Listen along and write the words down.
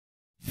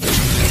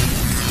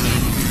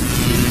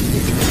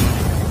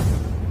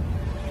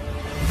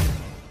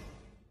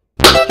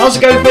How's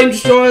it going, Flame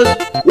Destroyers?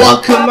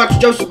 Welcome back to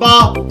Joseph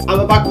Bar, and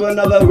we're back with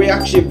another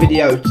reaction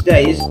video.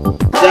 Today is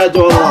Dead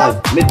or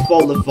Alive,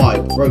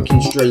 Midfoalified, Broken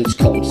Strings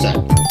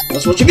concept.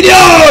 Let's watch a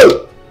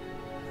video!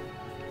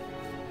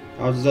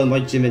 I was on my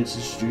Gym into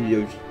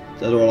Studios,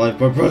 Dead or Alive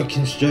by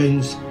Broken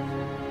Strings.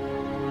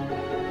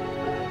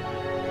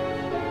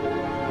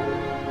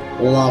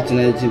 All art and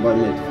editing by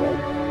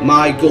Midfoal.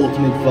 My god,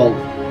 Midfoal.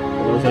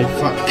 What was I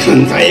fat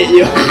cunt, I hate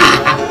you.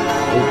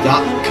 Oh,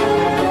 duck.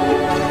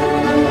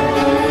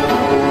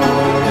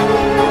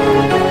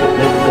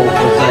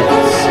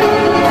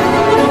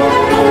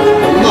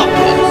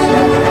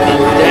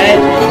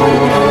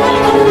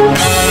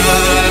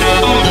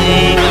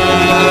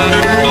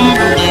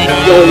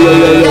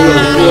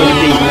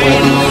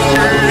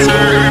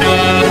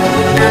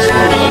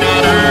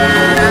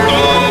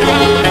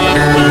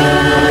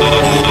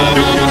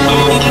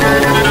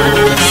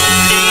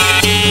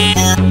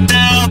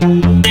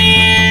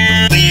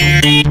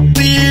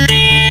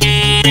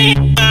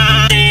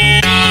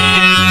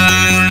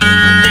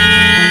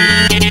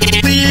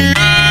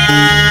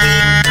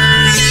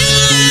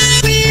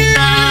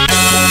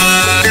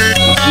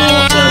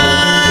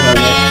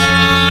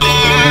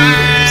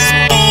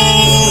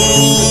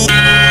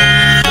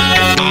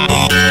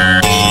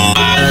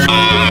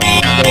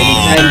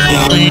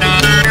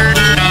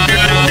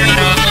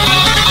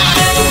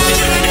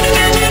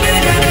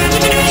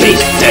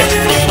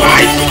 Jesus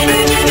Christ!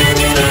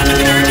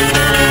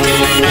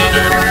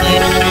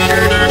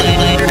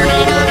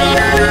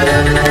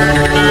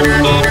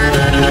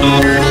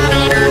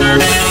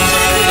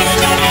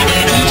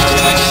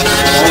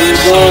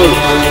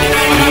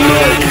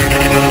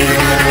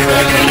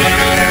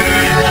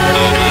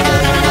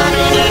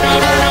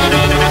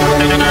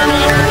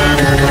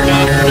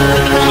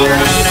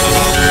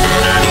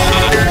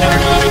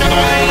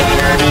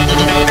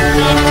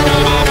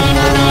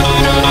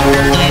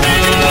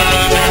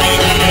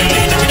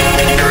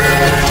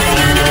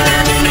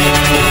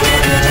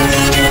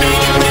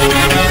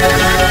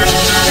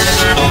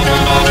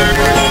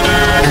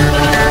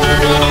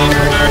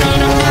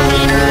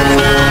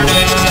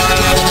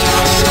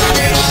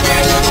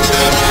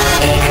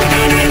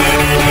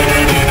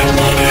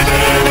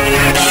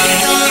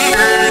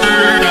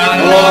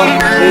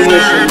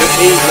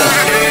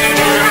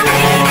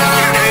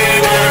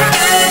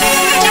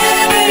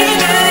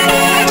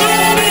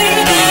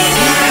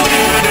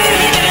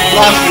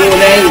 Last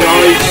warning,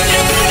 guys.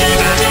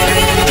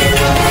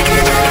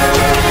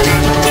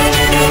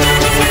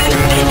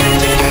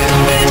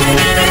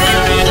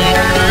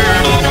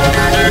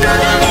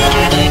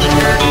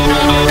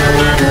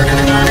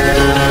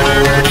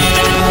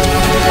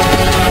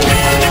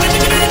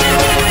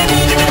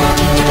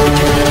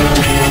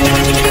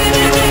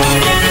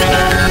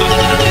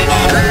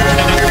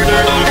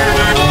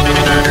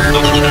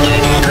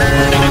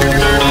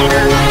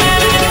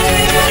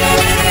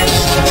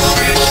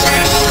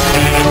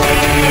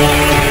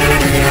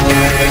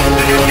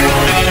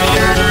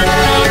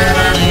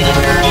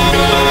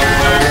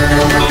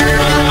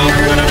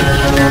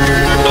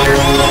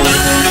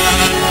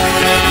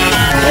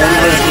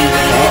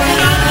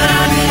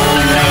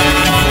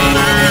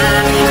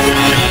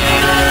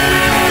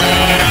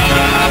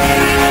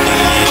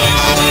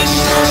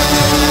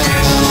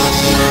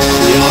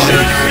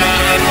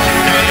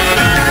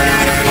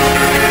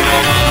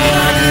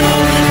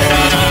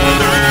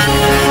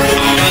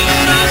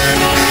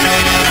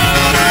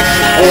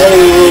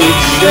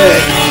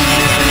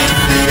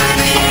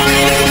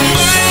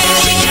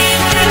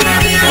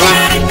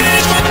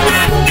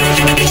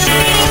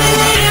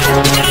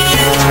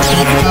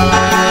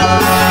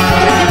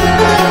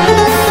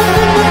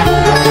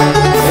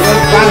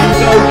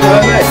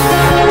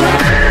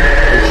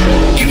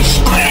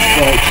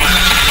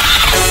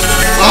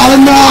 Oh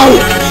no!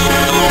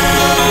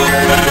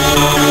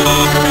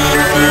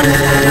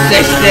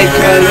 Resisted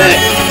Kermit!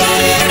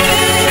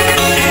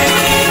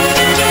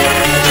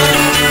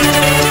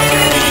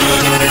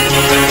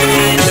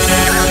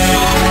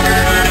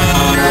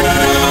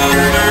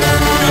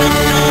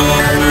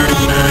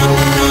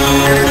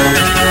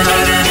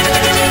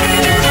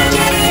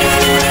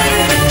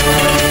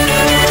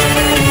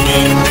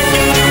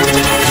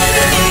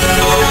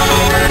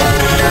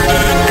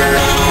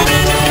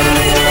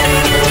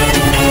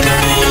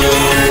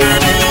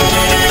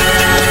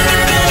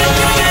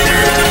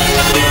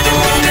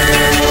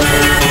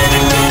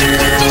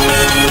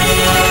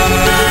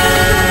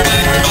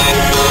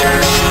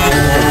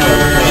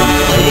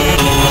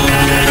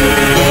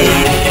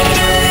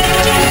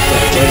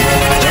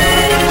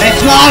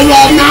 It's my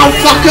world now,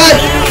 fucker!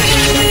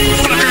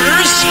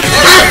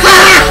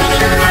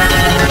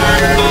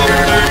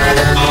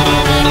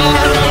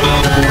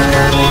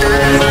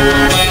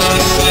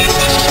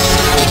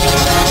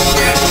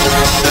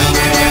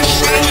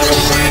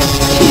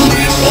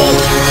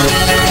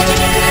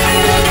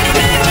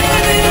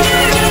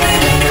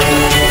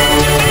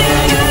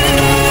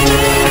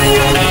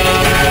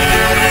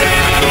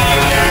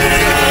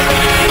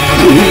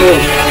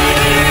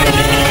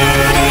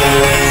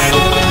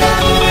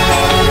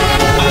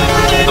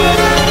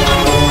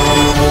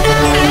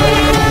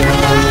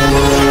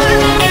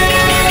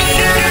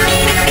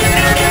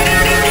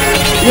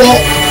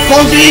 What?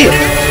 Fonzie!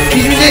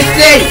 He's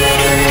resisting!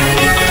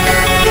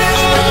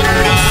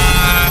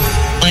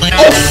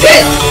 Oh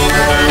shit!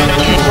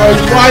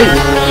 Throws right!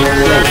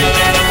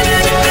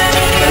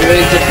 Turn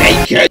into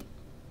bacon!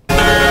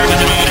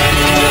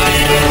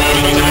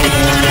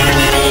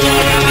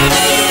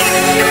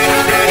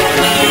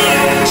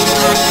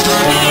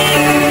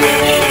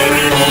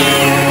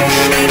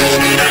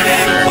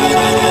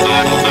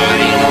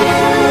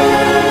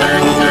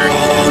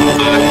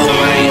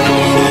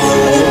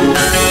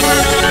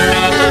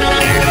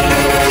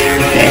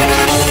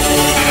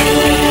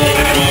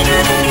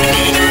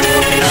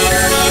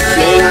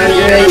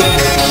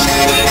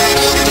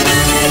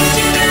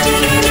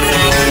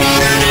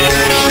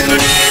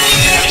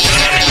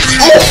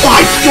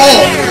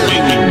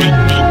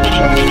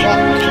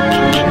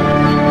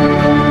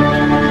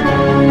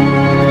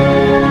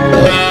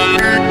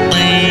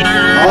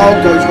 Oh,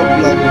 Go's got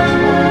blocked.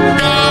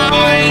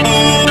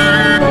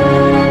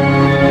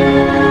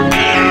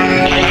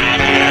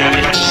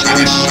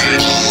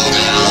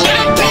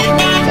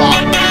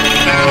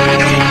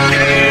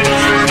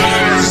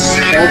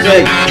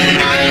 Okay.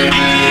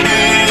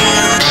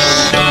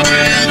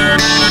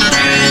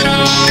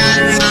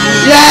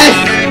 Yes!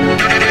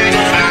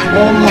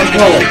 Oh my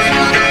god.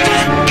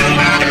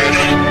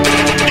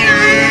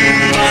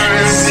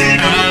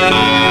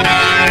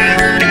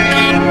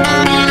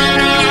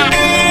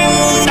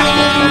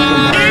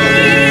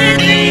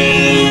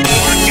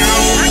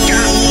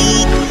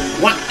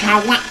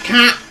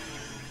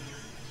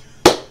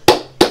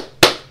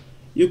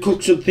 You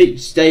cook some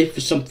pizza today for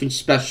something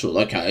special,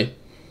 okay?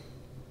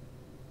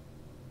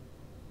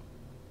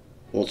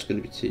 What's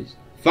gonna be teased?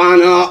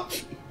 Fan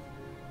art!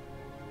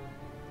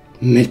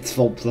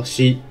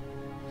 Midfoalified.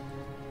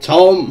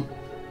 Tom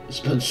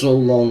spent so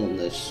long on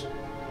this.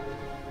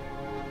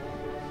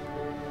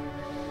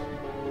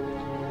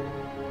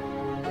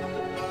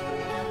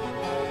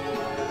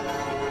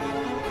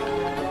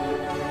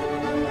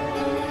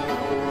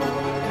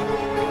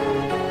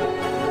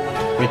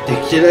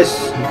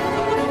 Ridiculous.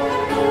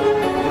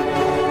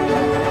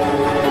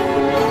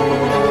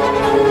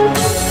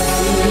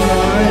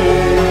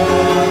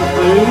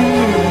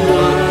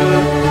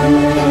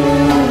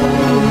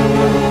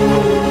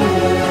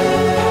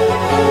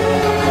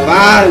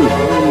 Man!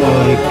 Oh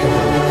my god.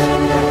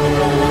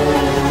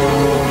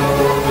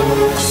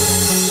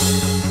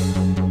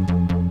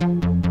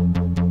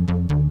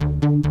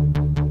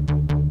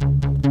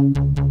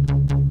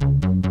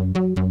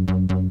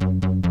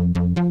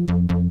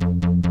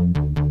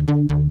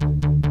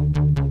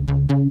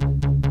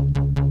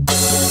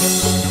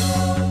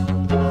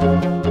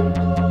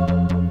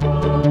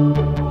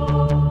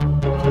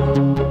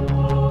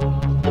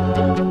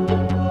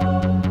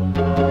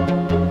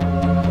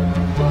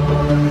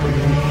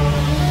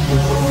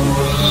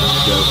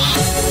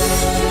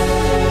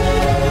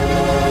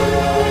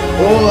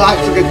 Oh,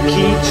 that's like a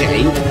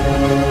keychain.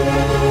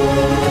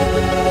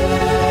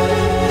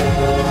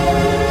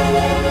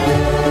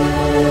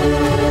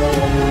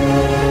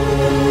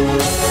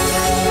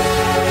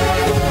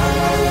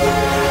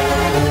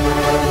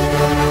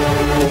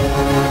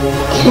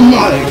 Oh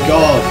my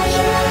god.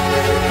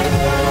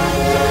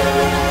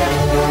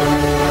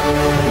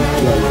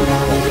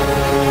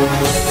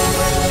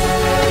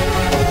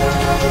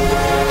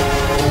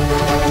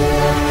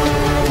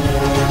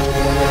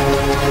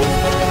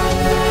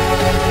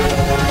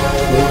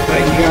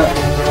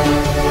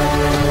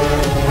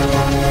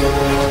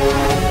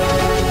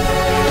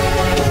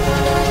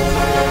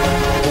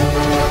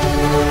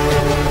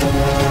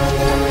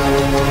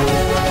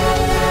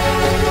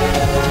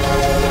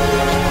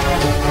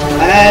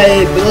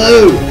 Hey,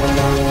 Blue!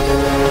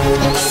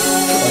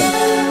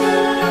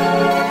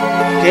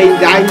 King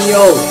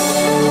Daniel!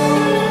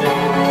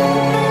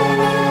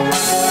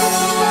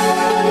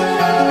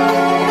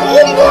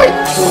 Oh my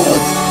god!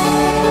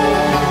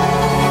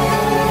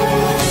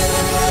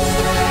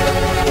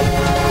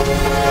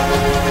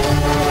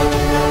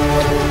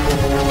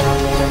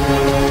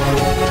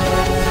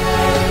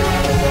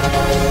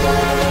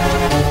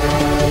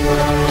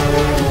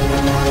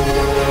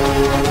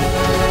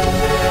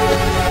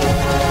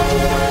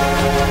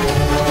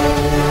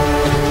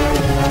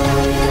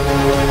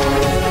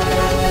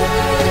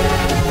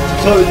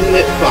 Totally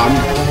lit fam. 1,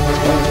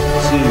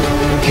 2,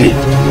 okay.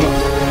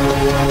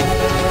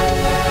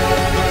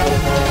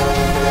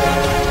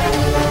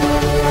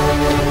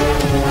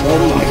 Oh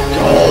my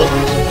god.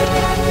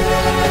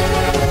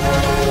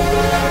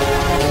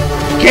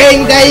 King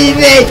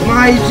David,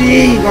 my G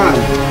man.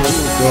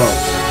 Oh god.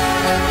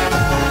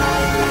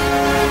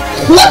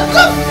 What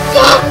the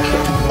fuck?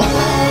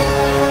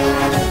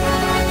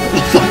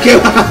 Fuck you.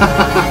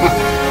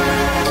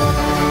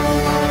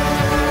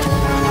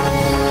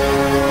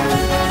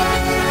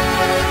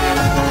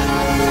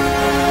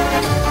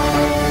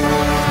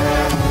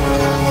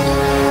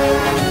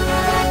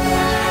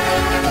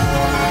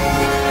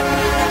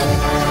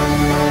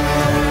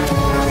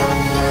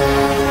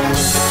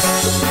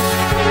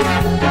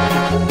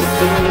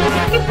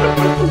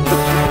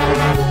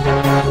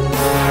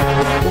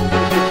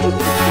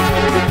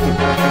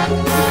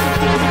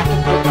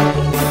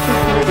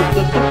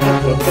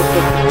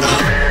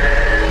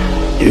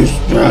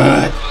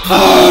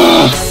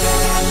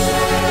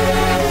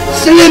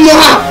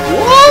 Cylinder!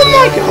 Oh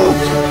my god!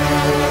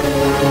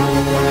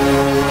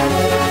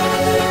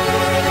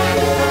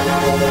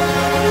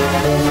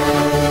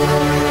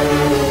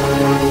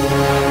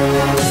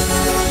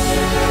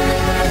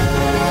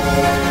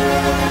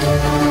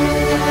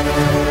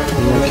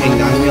 King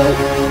Daniel.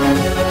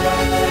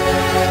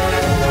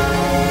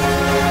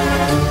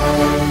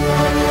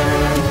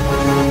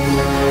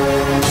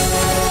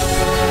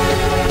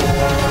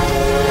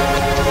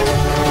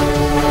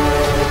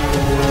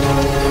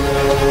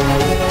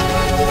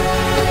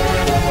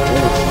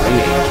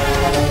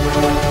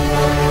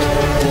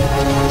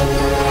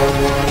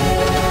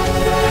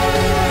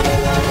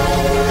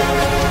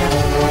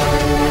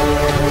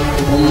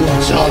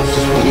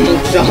 One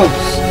more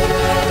chance.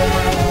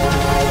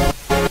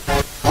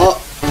 Oh,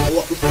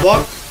 what the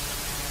fuck?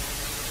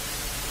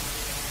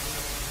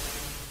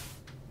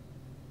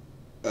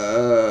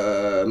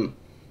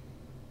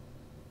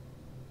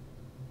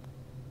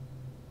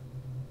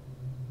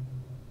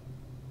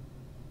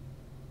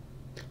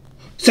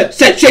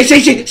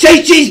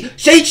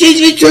 Say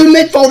cheese into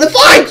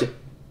Midfoalified!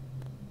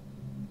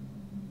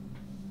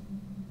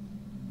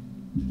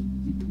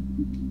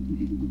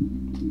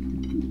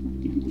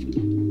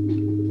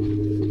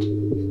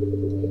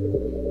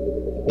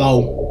 Bow.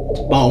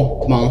 Oh.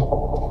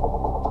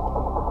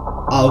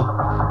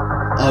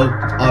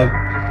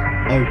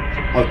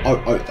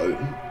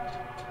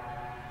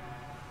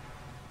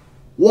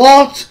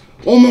 What?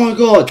 Oh my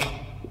god.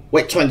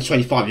 Wait,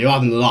 2025, you're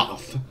having a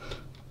laugh.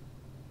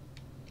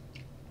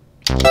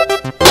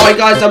 Alright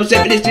guys, that was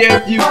it for this video.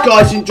 If you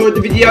guys enjoyed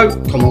the video,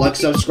 comment, like,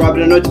 subscribe,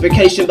 and the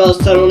notification bells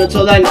turn on.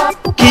 Until then,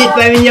 keep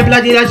flaming your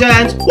bloody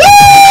legends.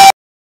 Woo!